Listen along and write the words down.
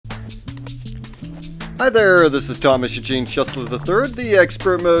Hi there, this is Thomas Eugene Schussler III, the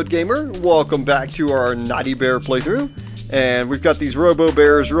Expert Mode Gamer. Welcome back to our Naughty Bear playthrough. And we've got these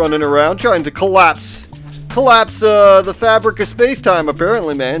Robo-Bears running around trying to collapse the fabric of space-time,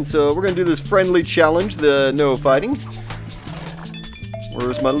 apparently, man. So we're going to do this friendly challenge, the no fighting.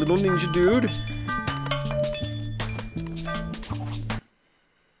 Where's my little ninja dude?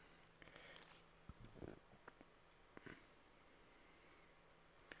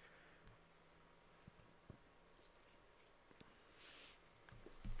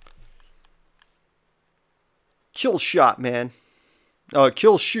 Kill shot, man.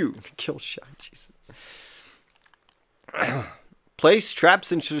 Kill shoot. Kill shot, Jesus. Place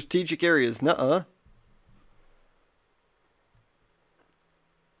traps in strategic areas. Nuh-uh.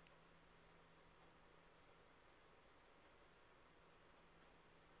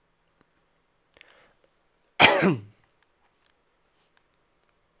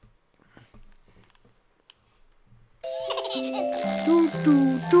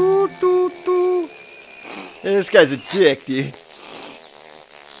 This guy's a dick, dude.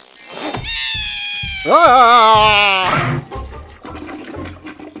 Ah!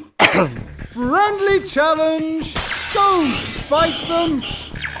 Friendly challenge! Don't fight them!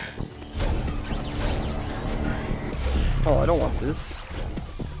 Oh, I don't want this.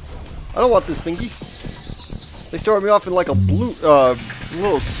 I don't want this thingy. They started me off in like a blue,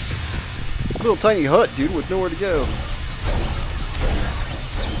 little tiny hut, dude, with nowhere to go.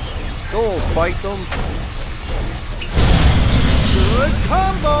 Don't fight them. Good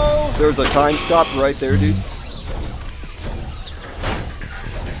combo! There's a time stop right there, dude.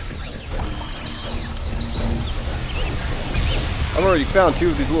 I've already found two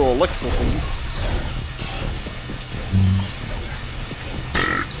of these little electrical things.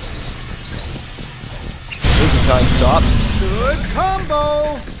 There's a time stop. Good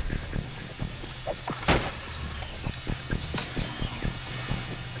combo!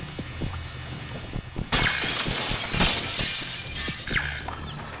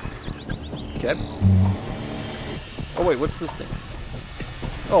 Okay. Oh wait, what's this thing?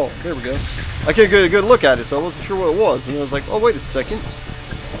 Oh, there we go. I can't get a good look at it, so I wasn't sure what it was. And I was like, oh wait a second.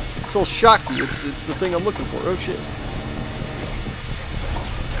 It's all shocky. It's the thing I'm looking for. Oh shit.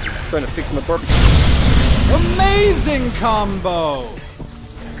 Trying to fix my barbecue. Amazing combo!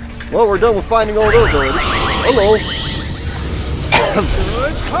 Well, we're done with finding all those already. Hello.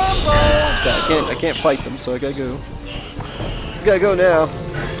 Good combo! Okay, I can't fight them, so I gotta go. I gotta go now.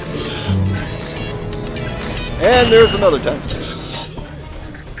 And there's another time.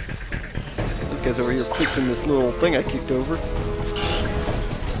 This guy's over here fixing this little thing I kicked over.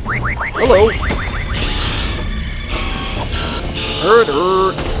 Hello. Hurt.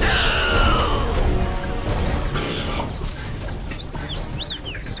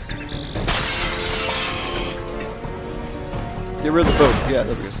 Get rid of the boat. Yeah,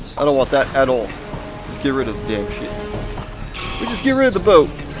 there we go. I don't want that at all. Just get rid of the damn shit. We just get rid of the boat.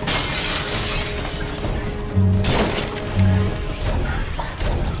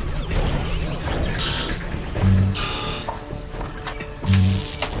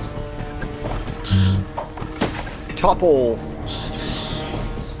 Topple.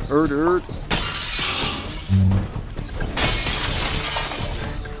 Erd.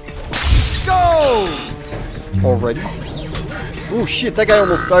 Go! Already? Oh shit, that guy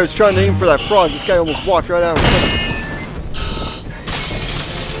almost, I was trying to aim for that frog. This guy almost walked right out in front of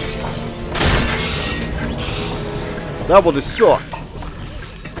me. That would have sucked.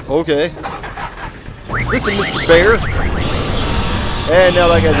 Okay. Listen, Mr. Bear. And now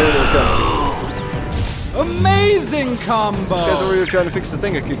that guy's over there trying to fix it. Amazing combo! This guy's over here trying to fix the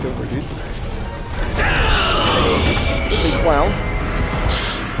thing I kicked over, dude. Listen, clown.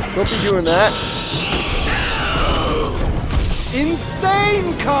 Don't be doing that.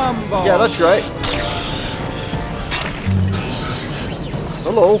 Insane combo! Yeah, that's right.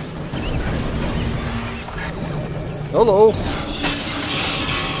 Hello. Hello.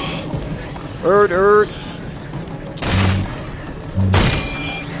 Erd.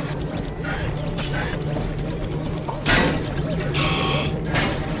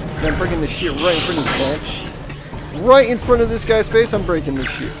 I'm breaking this shit right in front of this guy. Right in front of this guy's face, I'm breaking this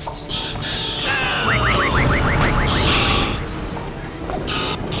shit.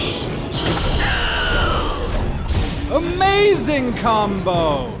 Amazing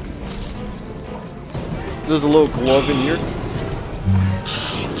combo! There's a little glove in here.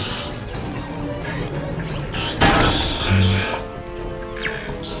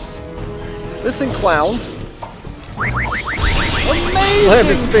 Listen, clown. Amazing Slam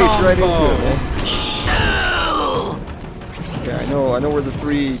his face right into combo. it, man. Okay, I No, I know where the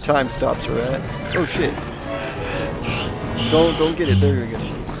 3 time stops are at. Oh shit. Don't get it. There you go.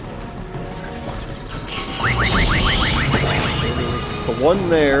 The one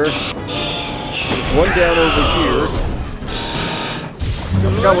there. There's one down over here. I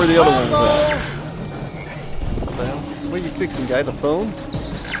forgot where the other one was at. What the hell? What are you fixing, guy? The phone?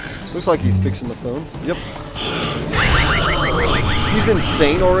 Looks like he's fixing the phone. Yep. He's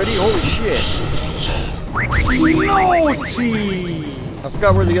insane already? Holy shit. Naughty! I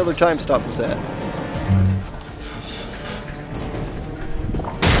forgot where the other time stop was at.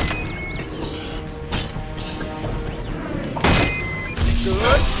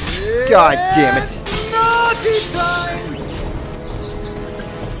 Good. God damn it. Naughty time!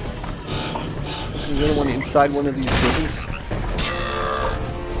 Is there anyone inside one of these buildings?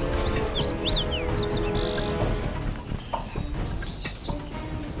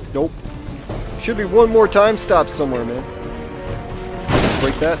 Nope. Should be one more time stop somewhere, man.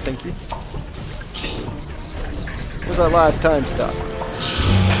 Break that, thank you. Where's our last time stop?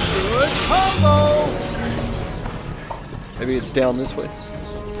 Good combo! Maybe it's down this way.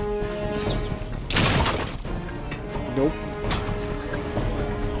 Nope.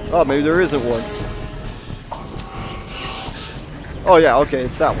 Oh, maybe there isn't one. Oh yeah, okay,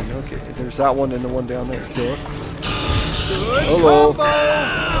 it's that one. Okay, there's that one and the one down there. Duh. Good Hello. combo!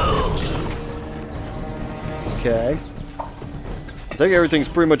 Okay. I think everything's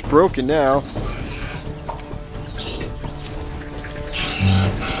pretty much broken now.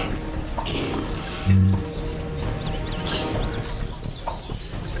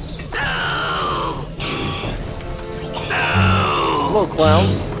 Hello,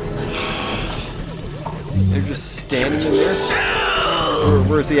 clowns. They're just standing in there.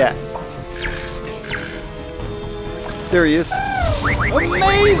 Where's he at? There he is.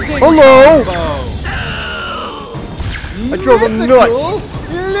 Amazing! Hello! combo! I drove him Mythical nuts.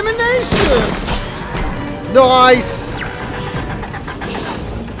 Elimination! Nice!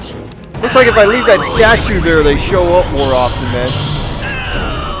 Looks like if I leave that statue there, they show up more often, man.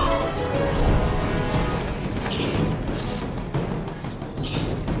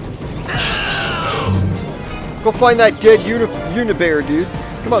 Go find that dead Unibear, dude.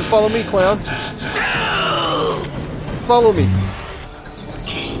 Come on, follow me, clown. Follow me.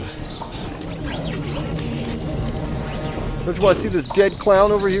 Don't you want to see this dead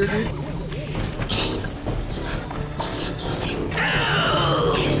clown over here, dude?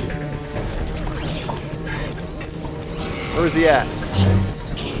 Where's he at?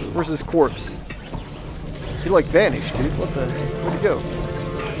 Where's his corpse? He like vanished, dude. What the? Where'd he go?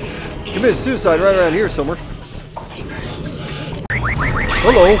 Committed suicide right around here somewhere.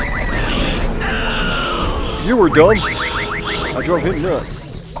 Hello. You were dumb. I drove him nuts.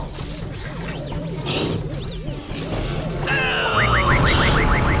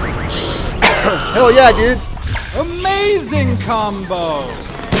 Hell yeah, dude. Amazing combo!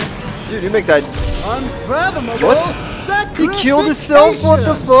 Dude, you make that. Unfathomable! What? He killed himself? What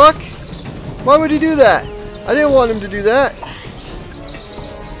the fuck? Why would he do that? I didn't want him to do that.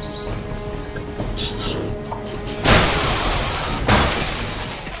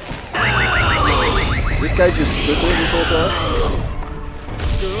 This guy just stood there this whole time?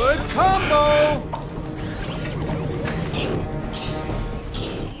 Good combo!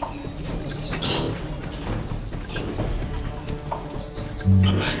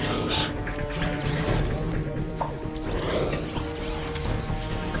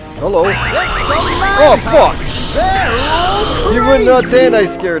 Hello. Oh, fuck! You went nuts and I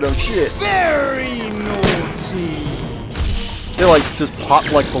scared him. Shit. Very naughty! They like just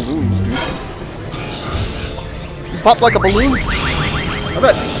pop like balloons, dude. You pop like a balloon? I'm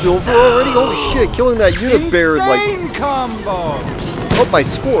at silver already? Holy shit, killing that Unibear like Insane combo! up my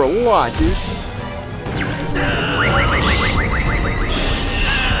score a lot, dude.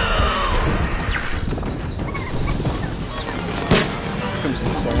 Comes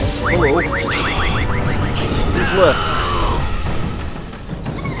some clowns. Hello. Who's left?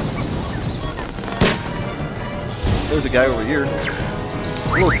 There's a guy over here.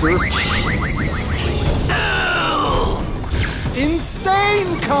 Hello, sir.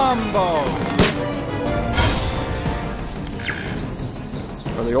 Insane combo!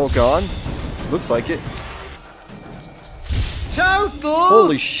 Are they all gone? Looks like it. Total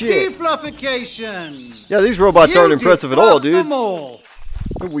Holy shit. defluffication! Yeah, these robots aren't impressive at all, defluffed dude. them all.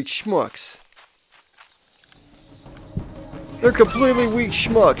 They're weak schmucks. They're completely weak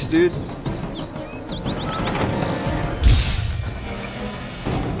schmucks, dude.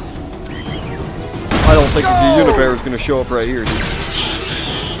 I don't think the Unibear is going to show up right here, dude.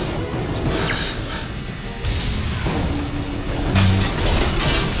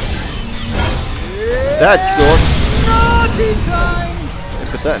 That sucks. Naughty time! And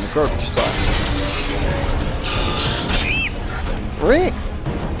put that in the garbage spot. Right.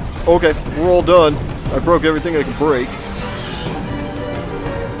 Okay, we're all done. I broke everything I could break.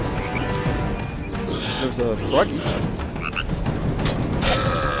 There's a froggy.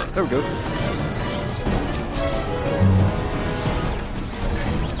 There we go.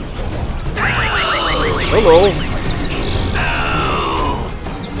 Hello.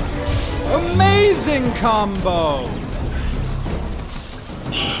 Amazing combo!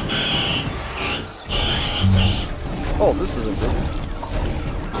 Oh, this isn't good.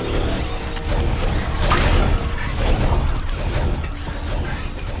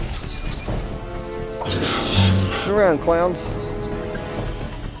 Turn around, clowns.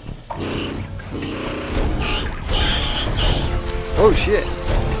 Oh shit.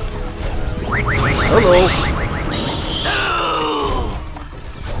 Hello.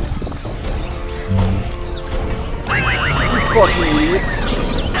 You fucking idiots.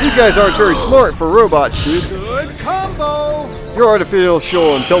 These guys aren't very smart for robots, dude. Good combo! Your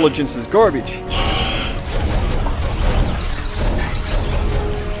artificial intelligence is garbage.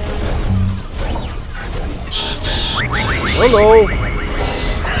 Hello.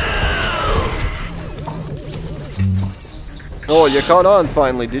 Oh, you caught on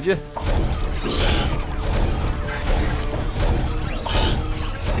finally, did you?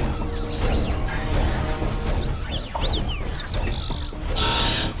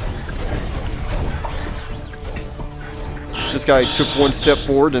 This guy took one step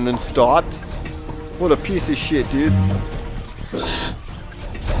forward and then stopped. What a piece of shit, dude.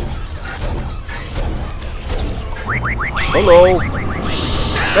 Hello.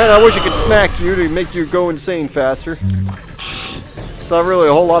 Man, I wish I could smack you to make you go insane faster. It's not really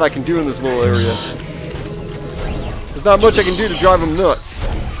a whole lot I can do in this little area. There's not much I can do to drive them nuts.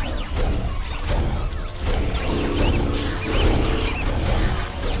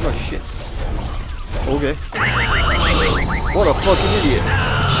 Oh shit. Okay. What a fucking idiot.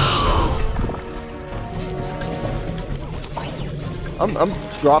 I'm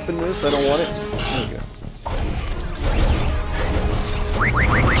dropping this. I don't want it. There we go.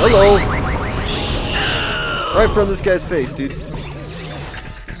 Hello. Right in front of this guy's face, dude.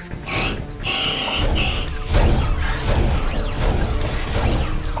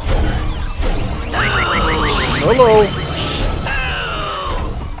 Hello.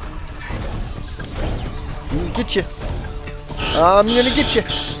 I'm gonna get you. I'm gonna get you.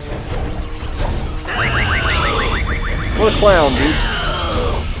 What a clown, dude.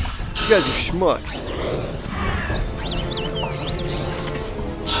 You guys are schmucks.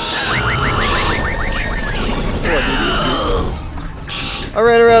 I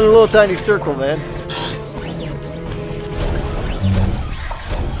ran around in a little tiny circle, man.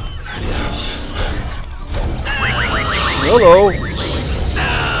 Hello.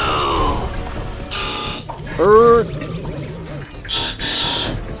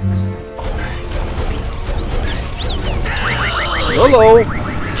 Hello.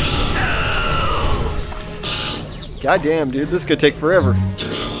 Goddamn, dude, this could take forever.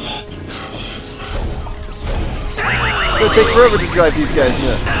 It's gonna take forever to drive these guys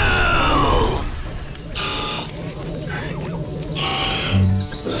nuts.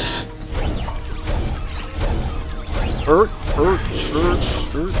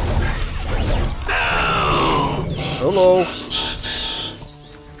 Hello.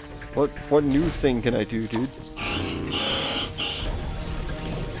 What new thing can I do, dude?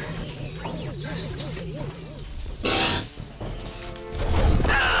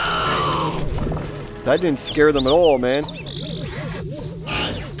 That didn't scare them at all, man.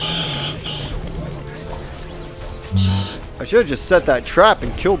 I should have just set that trap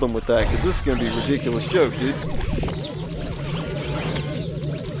and killed them with that, because this is going to be a ridiculous joke, dude.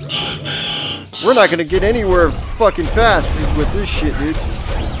 We're not going to get anywhere fucking fast, dude, with this shit, dude.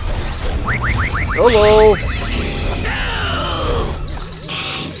 Hello.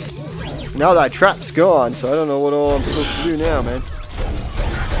 Now that trap's gone, so I don't know what all I'm supposed to do now, man.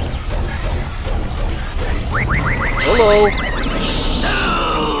 Hello.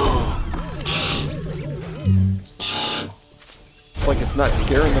 It's like it's not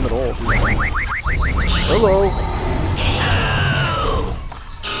scaring them at all, dude. Hello.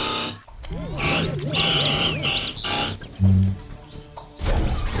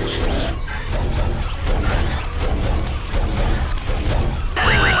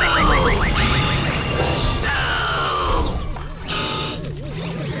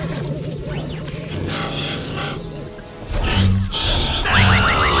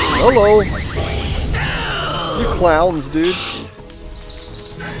 Hello. You clowns, dude.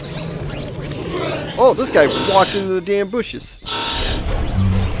 Oh, this guy walked into the damn bushes. You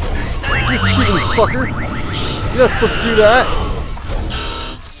cheating fucker. You're not supposed to do that.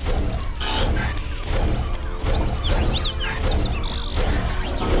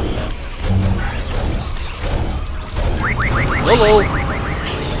 Hello.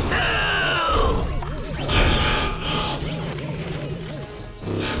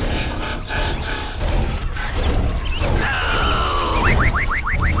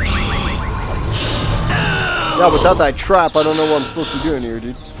 Yeah, without that trap, I don't know what I'm supposed to be doing here,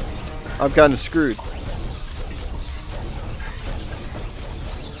 dude. I'm kind of screwed.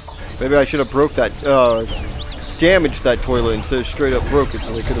 Maybe I should have broke that, damaged that toilet instead of straight up broke it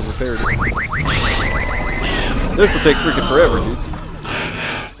so they could have repaired it. This will take freaking forever, dude.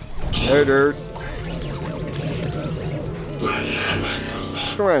 Hey, dude.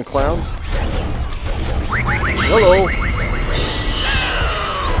 Let's go around, clowns. Hello.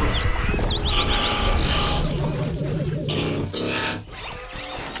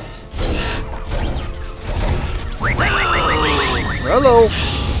 Hello.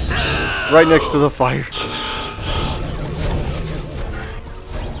 Right next to the fire.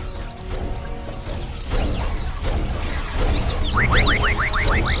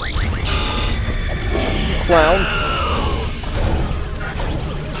 Clown.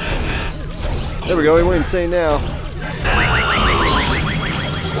 There we go, he went insane now.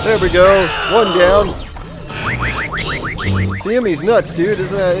 There we go, one down. See him? He's nuts, dude.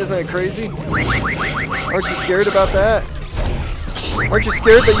 Isn't that crazy? Aren't you scared about that? Aren't you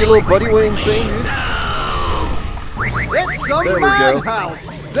scared that your little buddy went insane, dude? It's a There we go. madhouse.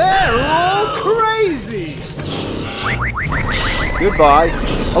 They're all crazy. Goodbye.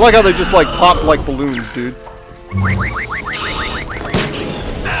 I like how they just like pop like balloons, dude.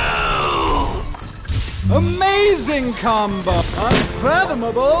 Amazing combo.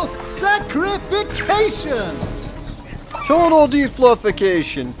 Unfathomable sacrification. Total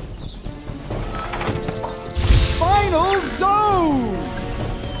defluffication. Final zone.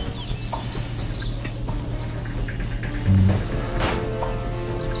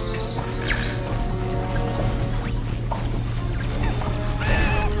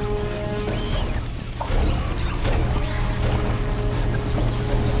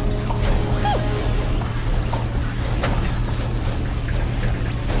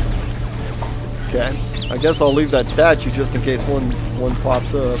 Okay. I guess I'll leave that statue just in case one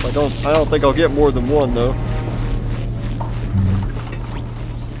pops up. I don't think I'll get more than one though.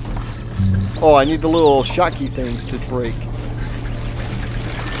 Oh, I need the little shocky things to break.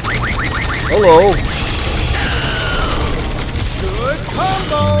 Hello. Good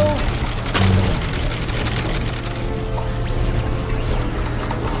combo.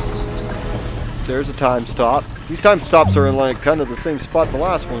 There's a time stop. These time stops are in like kind of the same spot the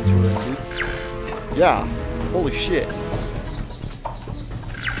last ones were in, dude. Yeah. Holy shit.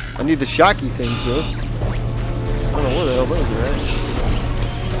 I need the shocky things though. I don't know where the hell those are at.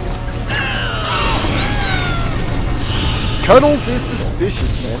 Cuddles is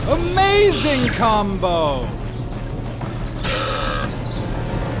suspicious, man. Amazing combo.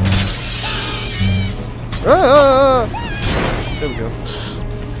 Ah! There we go.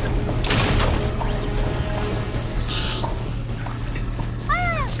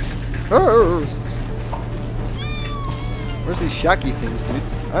 Oh. Where's these shocky things, dude?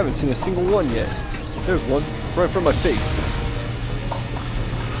 I haven't seen a single one yet. There's one right in front of my face.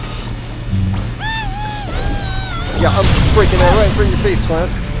 Yeah, I'm breaking that right in front of your face, clown.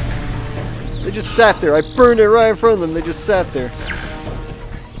 They just sat there. I burned it right in front of them. They just sat there.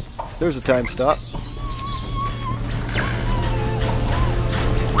 There's a time stop.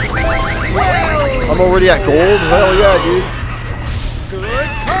 I'm already at gold. Hell yeah, dude. Good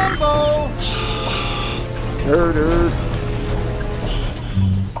combo. Nerd.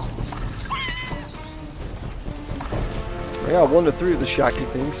 I got 1 to 3 of the shocky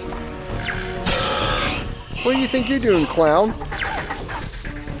things. What do you think you're doing, clown?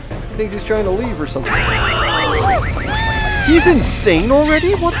 He thinks he's trying to leave or something. He's insane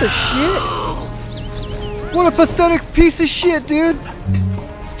already? What the shit? What a pathetic piece of shit, dude.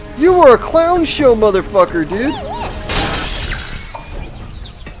 You were a clown show, motherfucker, dude.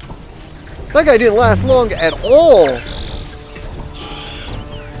 That guy didn't last long at all.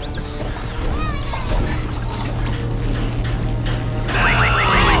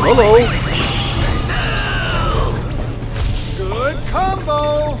 Hello. Good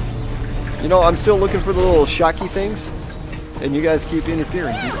combo. You know, I'm still looking for the little shocky things, and you guys keep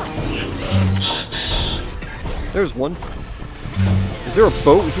interfering. There's one. Is there a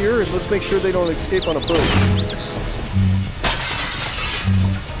boat here? Let's make sure they don't escape on a boat.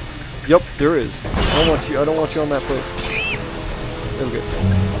 Yep, there is. I don't want you on that boat. There we go.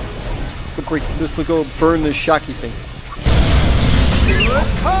 Let's go break this. Let's go burn this Shocky thing. Good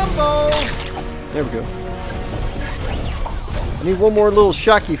combo. There we go. I need one more little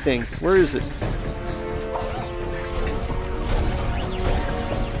Shocky thing. Where is it?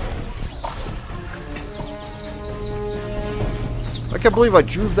 I can't believe I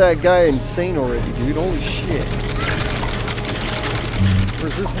drove that guy insane already, dude. Holy shit.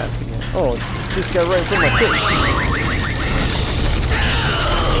 Where's this happening at? Oh, it's this guy right in front of my face.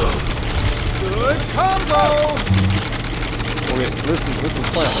 Good combo. Okay, listen,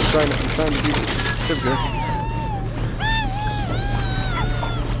 clown. I'm trying to do this. There we go.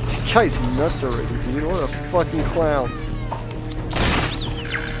 This guy's nuts already, dude. What a fucking clown.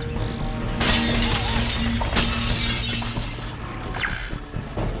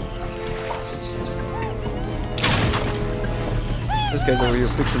 This guy's over here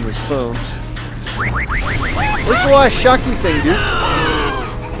fixing his phone. Where's the last Shocky thing, dude?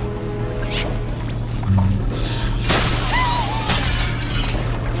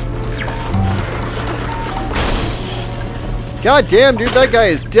 God damn, dude, that guy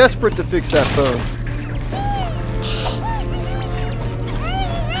is desperate to fix that phone.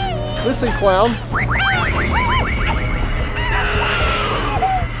 Listen, clown.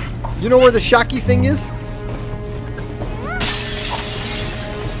 You know where the Shocky thing is?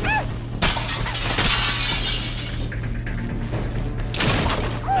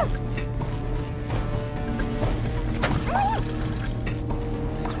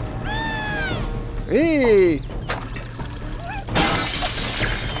 Hey!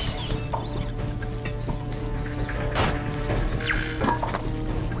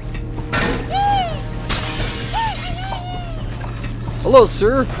 Hello,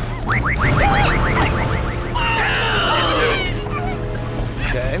 sir.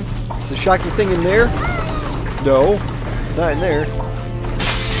 Okay. Is the Shocky thing in there? No, it's not in there.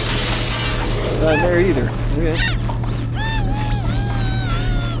 It's not in there either. Okay.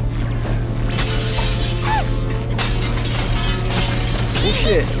 Oh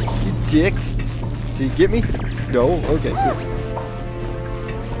shit, you dick. Did you get me? No? Okay, good.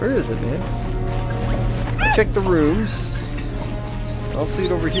 Where is it, man? I checked the rooms. I don't see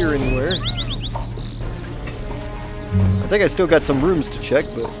it over here anywhere. I think I still got some rooms to check,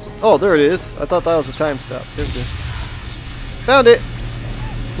 but... Oh, there it is. I thought that was a time stop. There we go. Found it!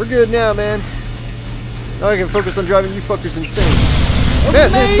 We're good now, man. Now I can focus on driving you fuckers insane. Man,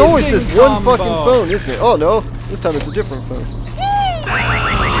 it's always this one fucking phone, isn't it? Oh, no. This time it's a different phone.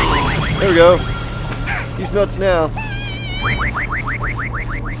 There we go. He's nuts now.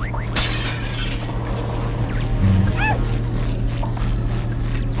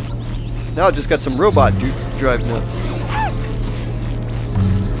 Now I just got some robot dudes to drive nuts.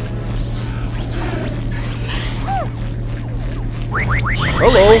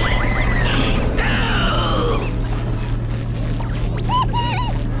 Hello.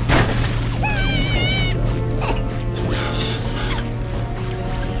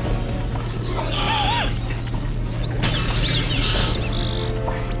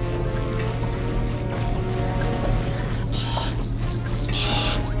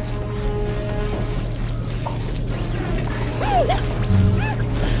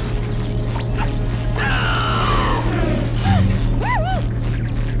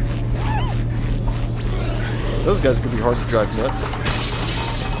 Those guys could be hard to drive nuts.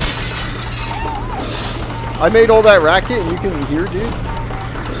 I made all that racket and you can hear, dude?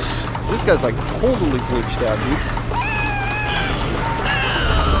 This guy's like totally glitched out, dude.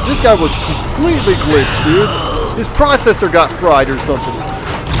 This guy was completely glitched, dude. His processor got fried or something.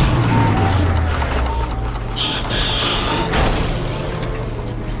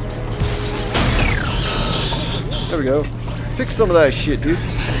 There we go. Fix some of that shit, dude.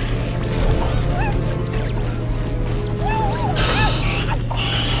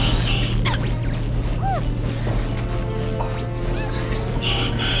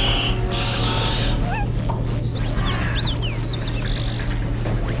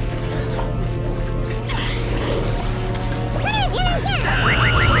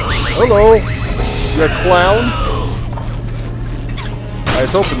 Hello, you clown. I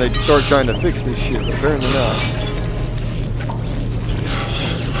was hoping they'd start trying to fix this shit, but apparently not.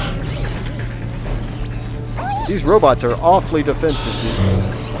 These robots are awfully defensive, dude.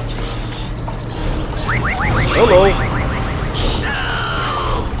 Hello.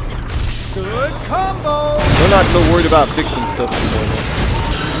 Good combo. They're not so worried about fixing stuff anymore.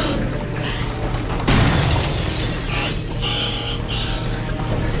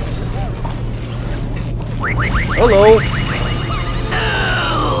 Hello.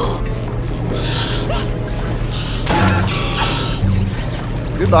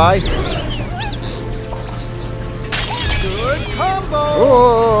 Goodbye. Good combo.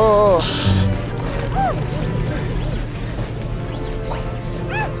 Oh.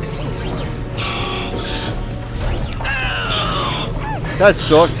 That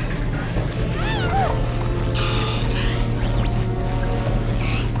sucked.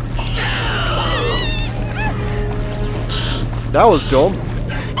 That was dumb.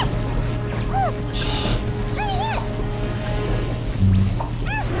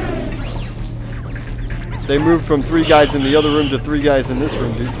 They moved from 3 guys in the other room to 3 guys in this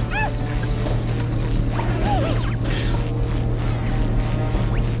room, dude.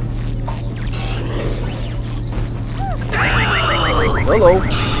 Hello.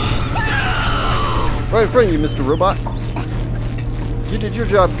 Right in front of you, Mr. Robot. You did your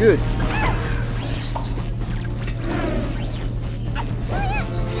job good.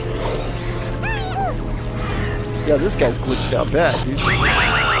 Yeah, this guy's glitched out bad, dude.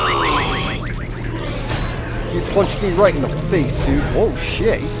 He punched me right in the face, dude. Oh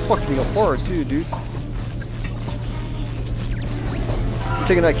shit, he fucked me up hard too, dude. You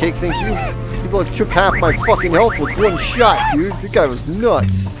taking that cake, thank you? He like took half my fucking health with 1 shot, dude. That guy was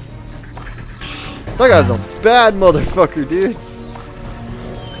nuts. That guy's a bad motherfucker, dude.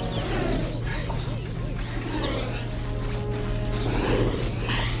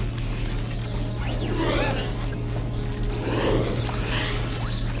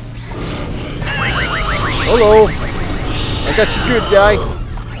 Hello. I got you good, guy.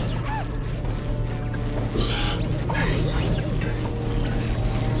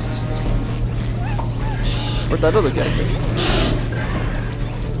 Where'd that other guy go?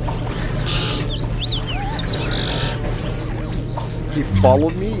 He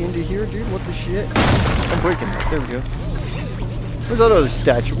followed me into here, dude? What the shit? I'm breaking that. There we go. Where's that other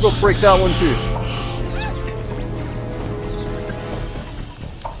statue? We'll break that one too.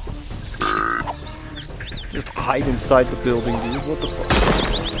 Just hide inside the building, dude. What the fuck?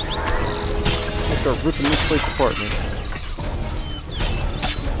 I'll start ripping this place apart, man.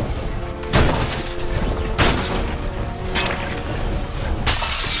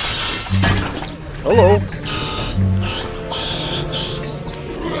 Hello.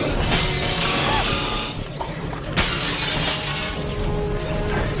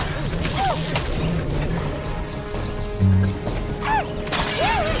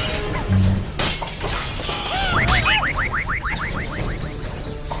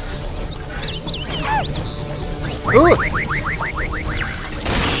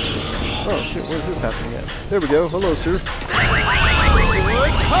 Oh shit, where's this happening at? There we go. Hello, sir.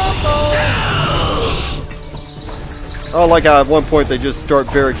 Oh, like at one point they just start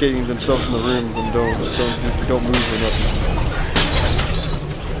barricading themselves in the rooms and don't move or nothing.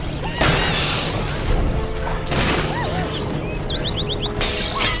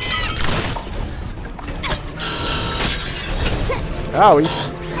 Owie.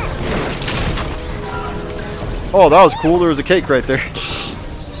 Oh, that was cool. There was a cake right there.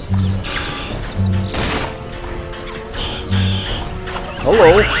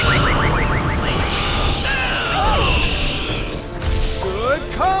 Hello. Good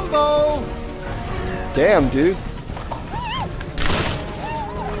combo. Damn, dude.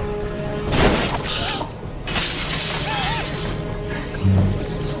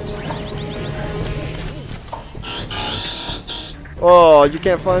 Oh, you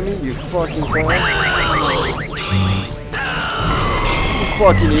can't find me, you fucking clown. You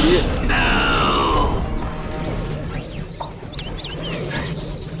fucking idiot.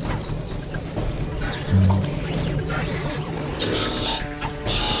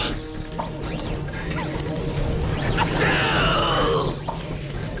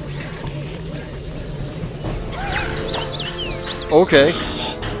 Okay.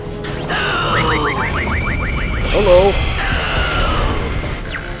 Hello.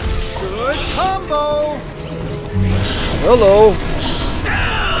 Good combo. Hello.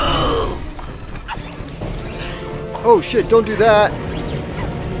 Oh shit, don't do that.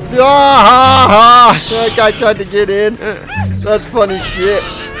 Ah, that guy tried to get in. That's funny shit.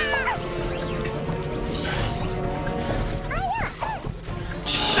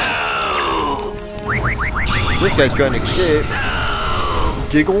 This guy's trying to escape.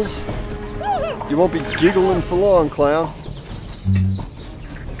 Giggles? You won't be giggling for long, clown.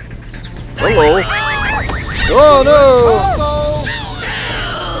 Hello. Oh no!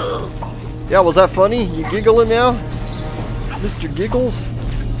 Yeah, was that funny? You giggling now? Mr. Giggles?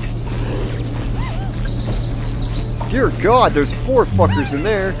 Dear God, there's 4 fuckers in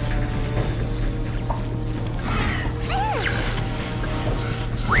there.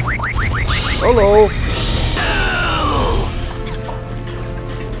 Hello.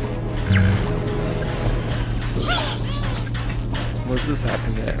 Where's this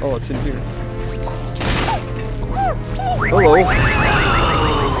happening at? Oh, it's in here. Hello.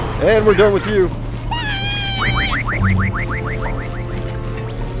 And we're done with you.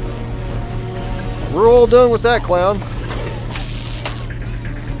 We're all done with that clown.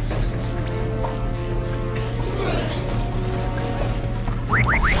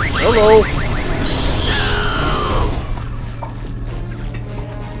 Hello.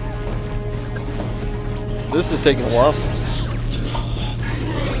 This is taking a while.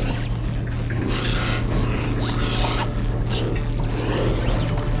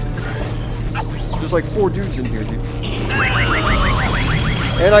 There's like 4 dudes in here, dude.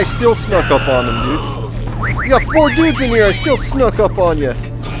 And I still snuck up on them, dude. You got 4 dudes in here, I still snuck up on you.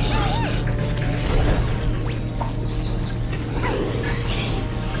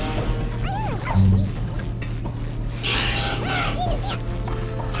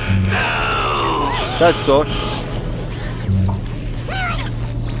 That sucked.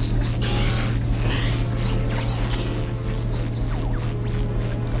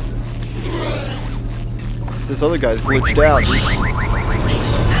 This other guy's glitched out, dude.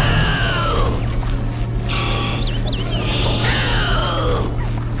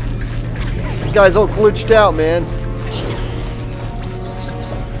 You guys all glitched out, man.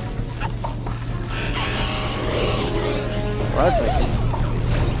 Well, that's like...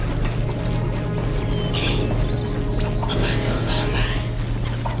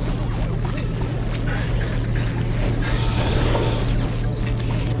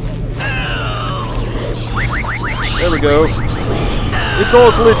 There we go. It's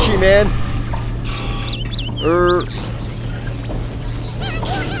all glitchy, man.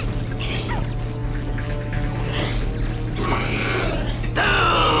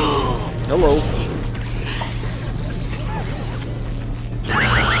 Hello.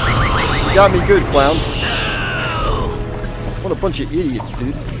 You got me good, clowns. What a bunch of idiots,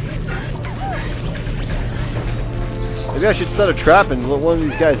 dude. Maybe I should set a trap and let one of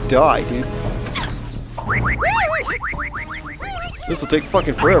these guys die, dude. This will take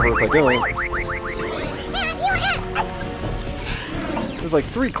fucking forever if I don't. There's like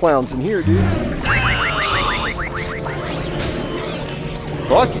 3 clowns in here, dude.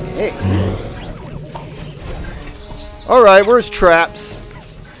 Fucking heck. Alright, where's traps?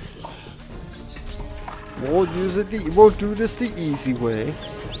 We'll use it. We'll do this the easy way,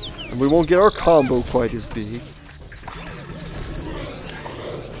 and we won't get our combo quite as big.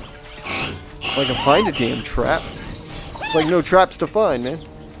 If I can find a damn trap. It's like no traps to find, man.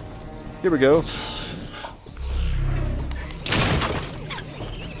 Here we go.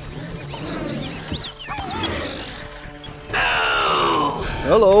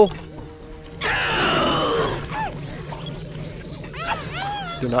 Hello.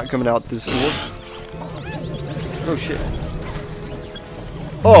 They're not coming out this door. Oh shit.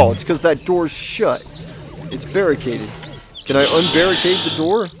 Oh, it's because that door's shut. It's barricaded. Can I unbarricade the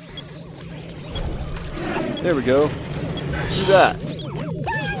door? There we go. Do that.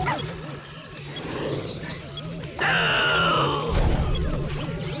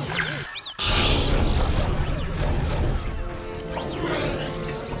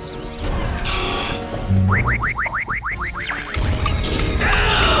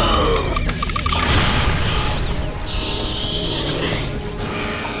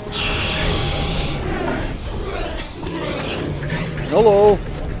 Hello.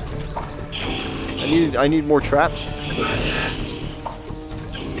 I need more traps.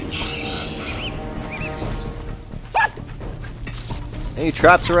 Any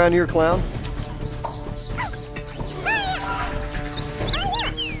traps around here, clown?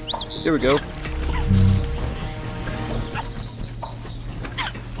 Here we go.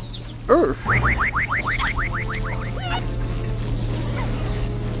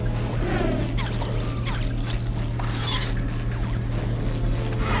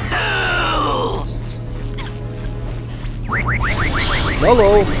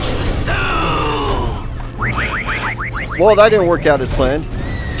 Hello. Well, that didn't work out as planned.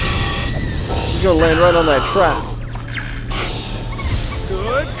 He's gonna land right on that trap.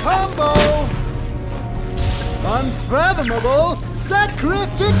 Good combo! Unfathomable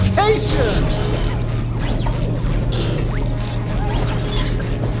sacrification!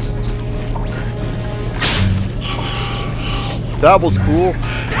 That was cool.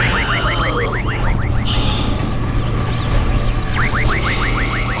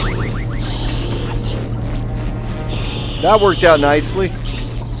 That worked out nicely.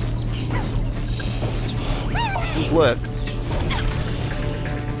 Who's left?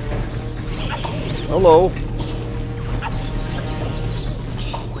 Hello.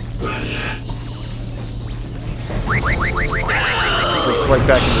 right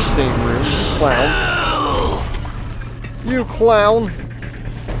back in the same room. You clown. You clown.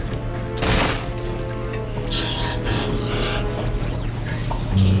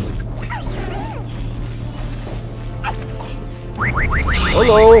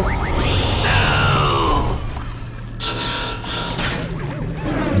 Hello.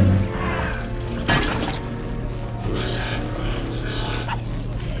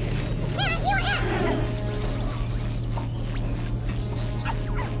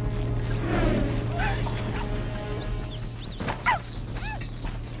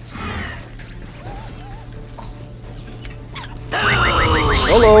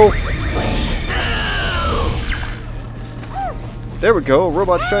 Hello. There we go. A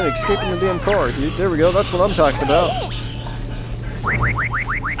robot's trying to escape in the damn car, dude. There we go. That's what I'm talking about.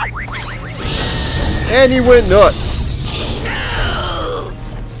 And he went nuts.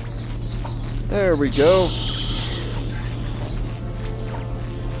 There we go.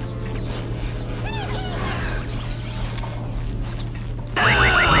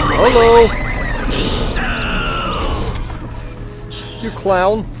 Hello. You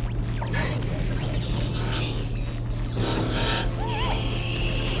clown.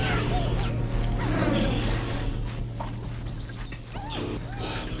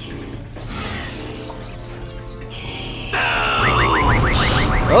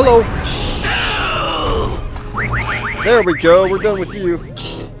 Hello. There we go. We're done with you.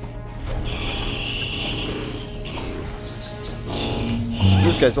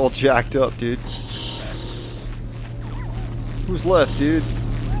 This guy's all jacked up, dude. Who's left, dude? I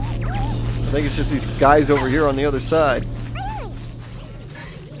think it's just these guys over here on the other side.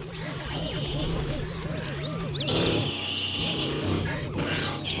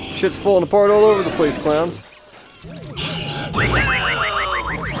 Shit's falling apart all over the place, clowns.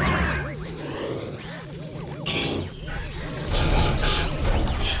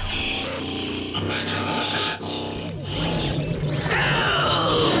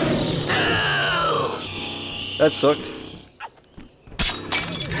 That sucked.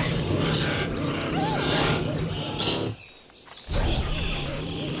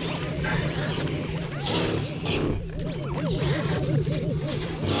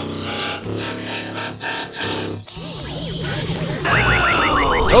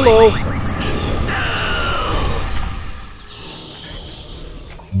 Hello.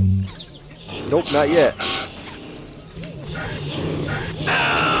 Nope, not yet.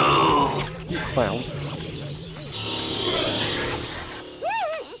 You clown.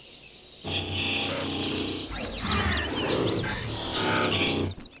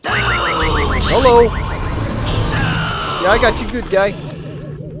 Hello. Yeah, I got you good, guy.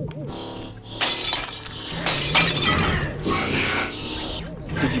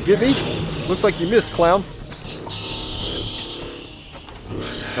 Did you get me? Looks like you missed, clown.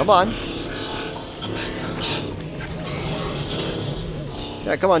 Come on.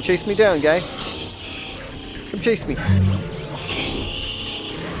 Yeah, come on, chase me down, guy. Come chase me.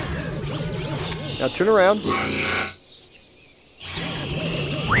 Now turn around.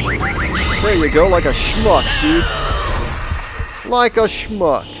 There you go, like a schmuck, dude. Like a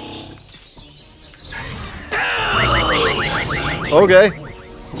schmuck. Okay,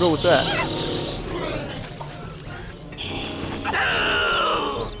 we'll go with that.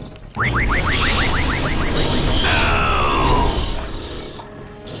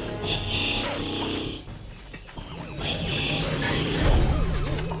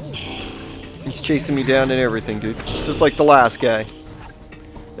 He's chasing me down and everything, dude. Just like the last guy.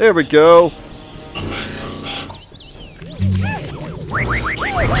 There we go.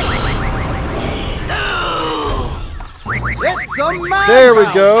 It's a madhouse. There we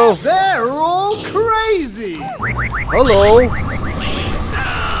go. They're all crazy. Hello.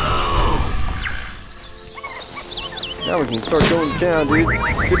 Now we can start going down, dude.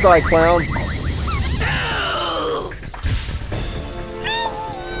 Goodbye, clown.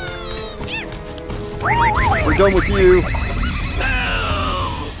 We're done with you.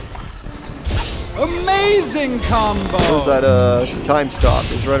 Amazing combo. What was that time stop?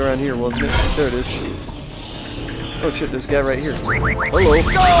 It was right around here, wasn't it? There it is. Oh shit, there's a guy right here. Hello. Go.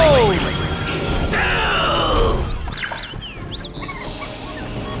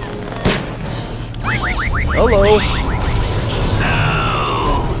 Hello.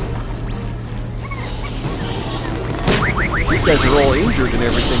 These guys are all injured and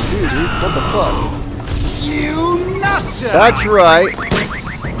everything too, dude. What the fuck? You nutter. That's right.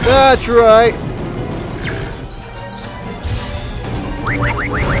 That's right.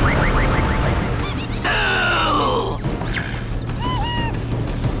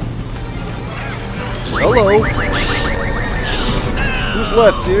 Hello. Who's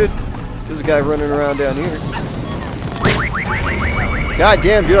left, dude? There's a guy running around down here. God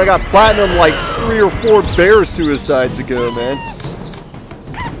damn, dude, I got platinum like 3 or 4 bear suicides ago, man.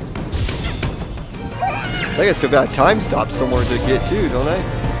 I think I still got a time stop somewhere to get to, don't I?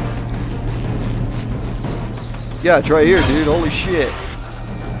 Yeah, it's right here, dude. Holy shit.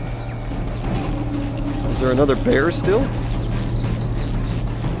 Is there another bear still?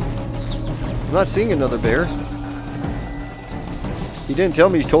 I'm not seeing another bear. He didn't tell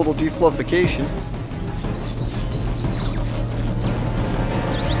me total defluffication.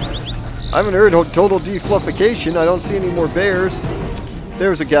 I haven't heard total defluffication. I don't see any more bears.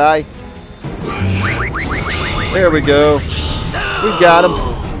 There's a guy. There we go. We got him.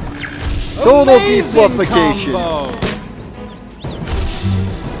 Total defluffication.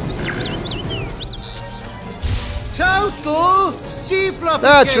 Total defluffication.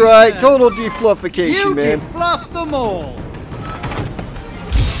 That's right. Total defluffication, you man. You defluffed them all.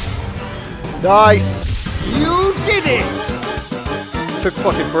 Nice. You did it. Took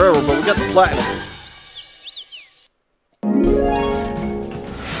fucking forever, but we got the platinum.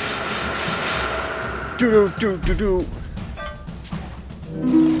 Do.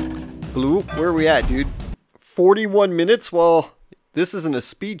 Blue, where are we at, dude? 41 minutes? Well, this isn't a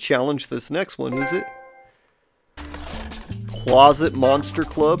speed challenge, this next one, is it? Closet Monster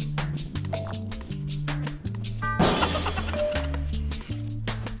Club.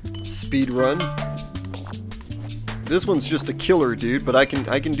 Speed run. This one's just a killer, dude, but I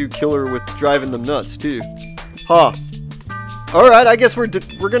can do killer with driving them nuts too. Huh. All right, I guess we're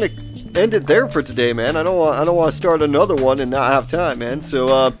gonna end it there for today, man. I don't want to start another one and not have time, man.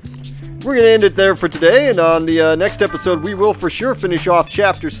 So we're gonna end it there for today, and on the next episode we will for sure finish off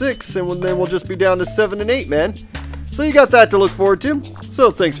chapter 6, and then we'll just be down to 7 and 8, man. So you got that to look forward to. So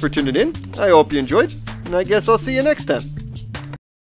thanks for tuning in. I hope you enjoyed, and I guess I'll see you next time.